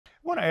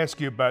I want to ask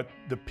you about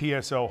the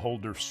PSL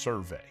holder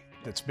survey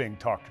that's being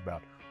talked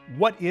about.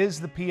 What is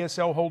the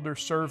PSL holder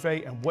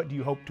survey and what do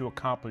you hope to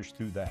accomplish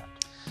through that?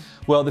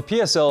 Well, the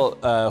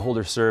PSL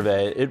holder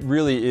survey, it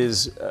really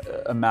is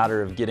a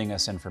matter of getting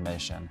us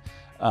information.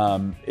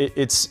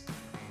 It's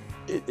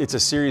a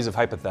series of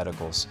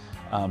hypotheticals.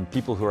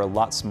 People who are a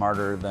lot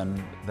smarter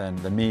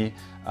than me.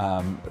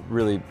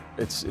 Really,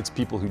 it's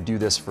people who do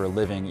this for a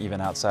living, even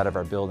outside of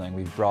our building.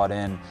 We've brought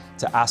in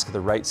to ask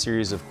the right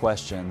series of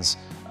questions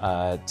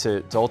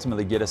to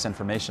ultimately get us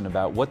information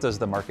about what does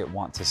the market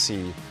want to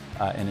see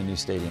in a new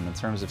stadium in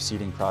terms of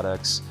seating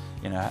products.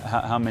 You know,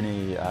 how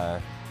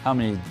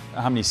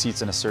many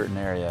seats in a certain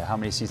area, how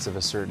many seats of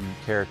a certain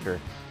character.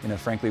 You know,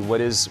 frankly,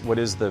 what is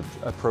the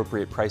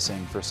appropriate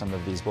pricing for some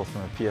of these, both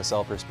from a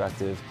PSL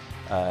perspective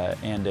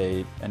and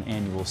an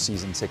annual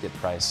season ticket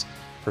price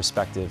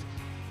perspective.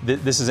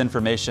 This is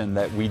information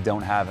that we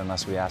don't have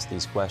unless we ask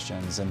these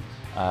questions. And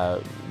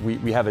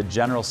we have a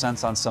general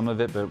sense on some of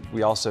it, but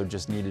we also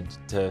just needed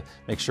to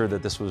make sure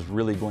that this was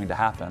really going to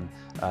happen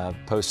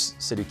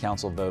post City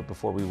Council vote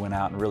before we went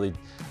out and really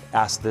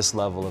asked this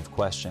level of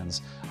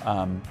questions.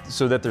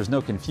 So that there's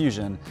no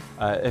confusion,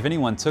 if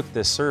anyone took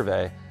this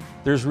survey,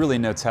 there's really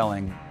no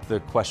telling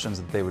the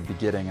questions that they would be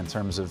getting in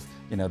terms of,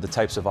 you know, the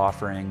types of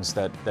offerings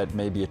that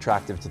may be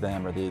attractive to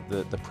them or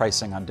the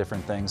pricing on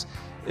different things.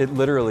 It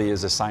literally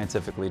is a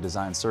scientifically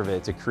designed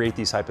survey to create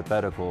these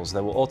hypotheticals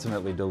that will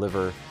ultimately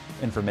deliver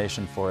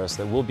information for us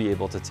that we'll be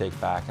able to take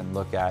back and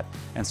look at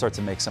and start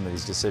to make some of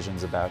these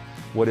decisions about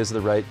what is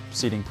the right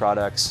seating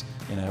products,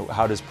 you know,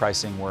 how does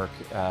pricing work,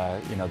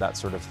 you know, that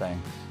sort of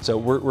thing. So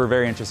we're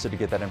very interested to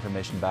get that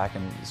information back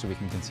and so we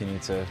can continue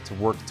to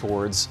work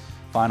towards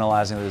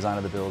finalizing the design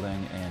of the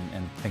building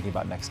and thinking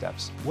about next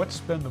steps. What's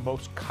been the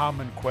most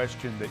common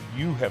question that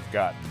you have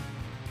gotten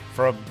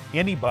from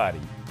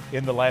anybody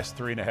in the last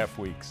 3.5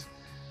 weeks?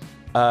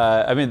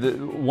 I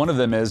mean, one of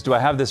them is, do I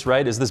have this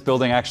right? Is this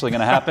building actually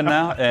going to happen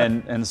now?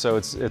 And so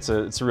it's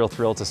a real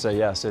thrill to say,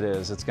 yes, it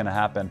is. It's going to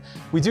happen.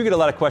 We do get a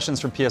lot of questions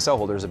from PSL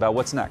holders about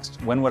what's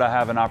next. When would I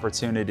have an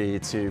opportunity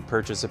to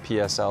purchase a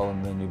PSL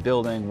in the new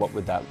building? What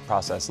would that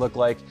process look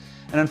like?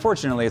 And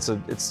unfortunately,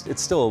 it's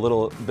still a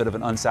little bit of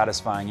an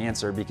unsatisfying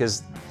answer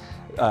because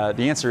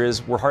the answer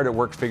is we're hard at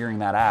work figuring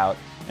that out,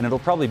 and it'll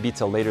probably be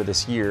till later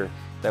this year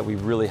that we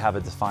really have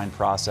a defined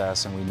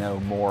process and we know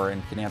more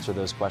and can answer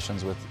those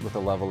questions with a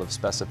level of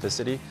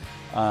specificity.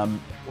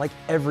 Like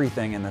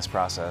everything in this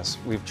process,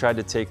 we've tried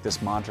to take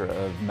this mantra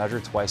of measure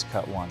twice,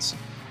 cut once.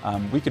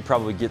 We could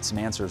probably get some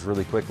answers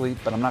really quickly,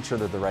 but I'm not sure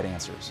they're the right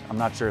answers. I'm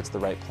not sure it's the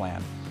right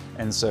plan.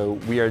 And so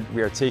we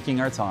are taking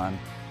our time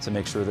to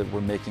make sure that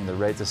we're making the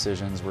right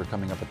decisions, we're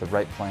coming up with the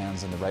right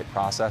plans and the right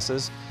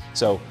processes.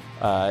 So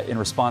in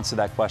response to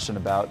that question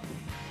about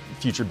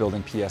future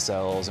building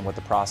PSLs and what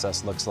the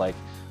process looks like,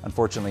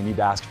 unfortunately need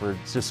to ask for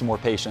just some more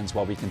patience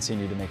while we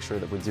continue to make sure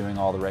that we're doing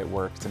all the right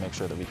work to make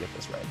sure that we get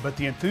this right. But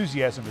the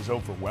enthusiasm is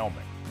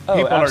overwhelming. Oh,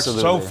 people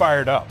absolutely. are so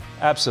fired up.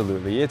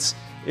 Absolutely.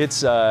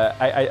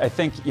 I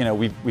think, you know,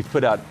 we've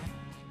put out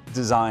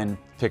design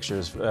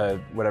pictures,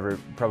 whatever,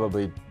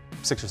 probably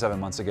 6 or 7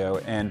 months ago,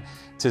 and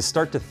to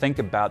start to think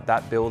about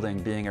that building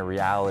being a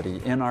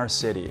reality in our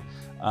city,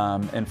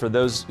 and for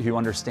those who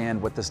understand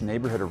what this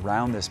neighborhood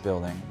around this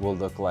building will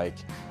look like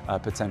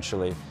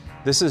potentially,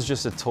 this is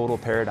just a total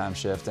paradigm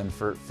shift. And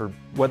for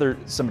whether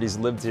somebody's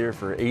lived here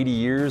for 80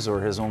 years or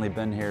has only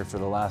been here for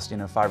the last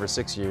 5 or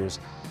 6 years,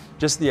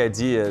 just the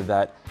idea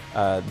that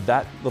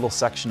that little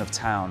section of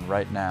town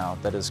right now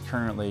that is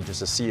currently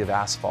just a sea of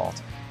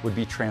asphalt would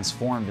be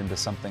transformed into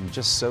something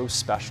just so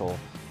special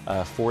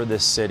for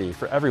this city,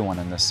 for everyone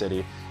in this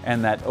city,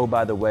 and that, oh,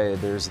 by the way,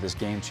 there's this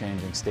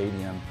game-changing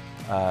stadium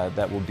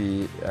that will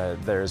be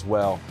there as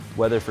well,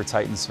 whether for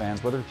Titans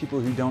fans, whether people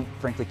who don't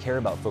frankly care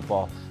about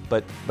football,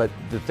 but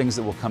the things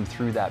that will come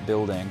through that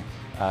building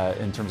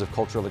in terms of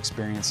cultural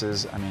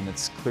experiences. I mean,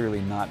 it's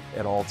clearly not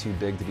at all too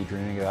big to be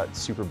dreaming about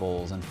Super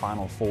Bowls and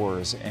Final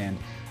Fours, and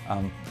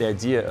the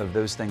idea of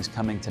those things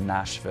coming to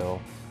Nashville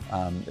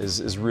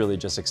is really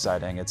just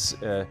exciting.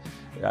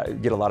 I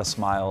get a lot of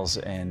smiles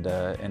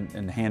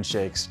and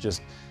handshakes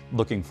just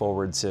looking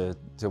forward to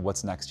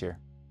what's next here.